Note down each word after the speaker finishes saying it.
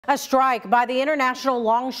A strike by the International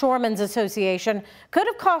Longshoremen's Association could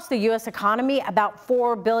have cost the U.S. economy about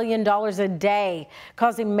 $4 billion a day,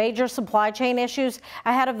 causing major supply chain issues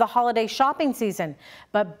ahead of the holiday shopping season.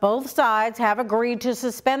 But both sides have agreed to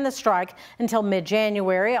suspend the strike until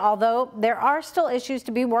mid-January, although there are still issues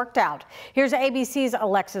to be worked out. Here's ABC's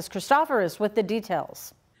Alexis Christoforous with the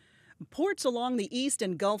details. Ports along the east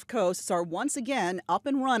and Gulf coasts are once again up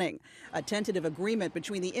and running. A tentative agreement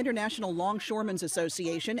between the International Longshoremen's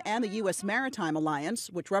Association and the U.S. Maritime Alliance,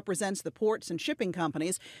 which represents the ports and shipping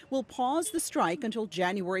companies, will pause the strike until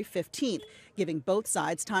January 15th, giving both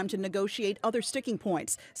sides time to negotiate other sticking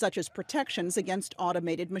points, such as protections against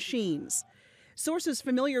automated machines. Sources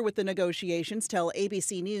familiar with the negotiations tell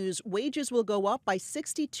ABC News wages will go up by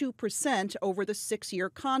 62% over the 6-year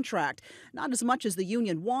contract. Not as much as the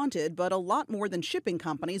union wanted, but a lot more than shipping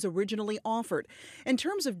companies originally offered. In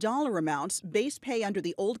terms of dollar amounts, base pay under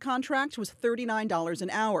the old contract was $39 an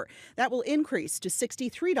hour. That will increase to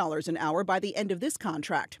 $63 an hour by the end of this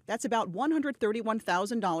contract. That's about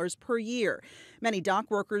 $131,000 per year. Many dock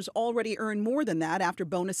workers already earn more than that after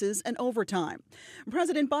bonuses and overtime.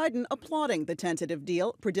 President Biden applauding the tentative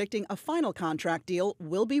deal, predicting a final contract deal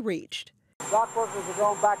will be reached. Dock workers are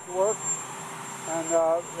going back to work, and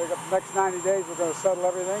the next 90 days we're going to settle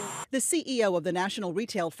everything. The CEO of the National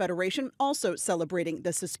Retail Federation also celebrating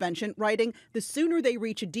the suspension, writing, "The sooner they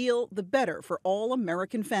reach a deal, the better for all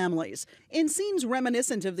American families." In scenes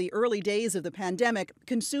reminiscent of the early days of the pandemic,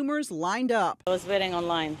 consumers lined up. I was waiting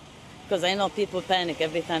online because I know people panic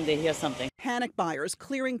every time they hear something. Panic buyers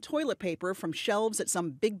clearing toilet paper from shelves at some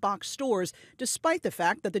big box stores, despite the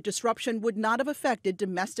fact that the disruption would not have affected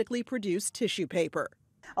domestically produced tissue paper.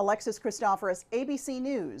 Alexis Christoforous, ABC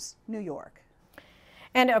News, New York.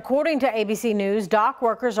 And according to ABC News, dock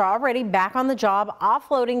workers are already back on the job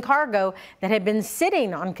offloading cargo that had been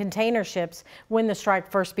sitting on container ships when the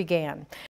strike first began.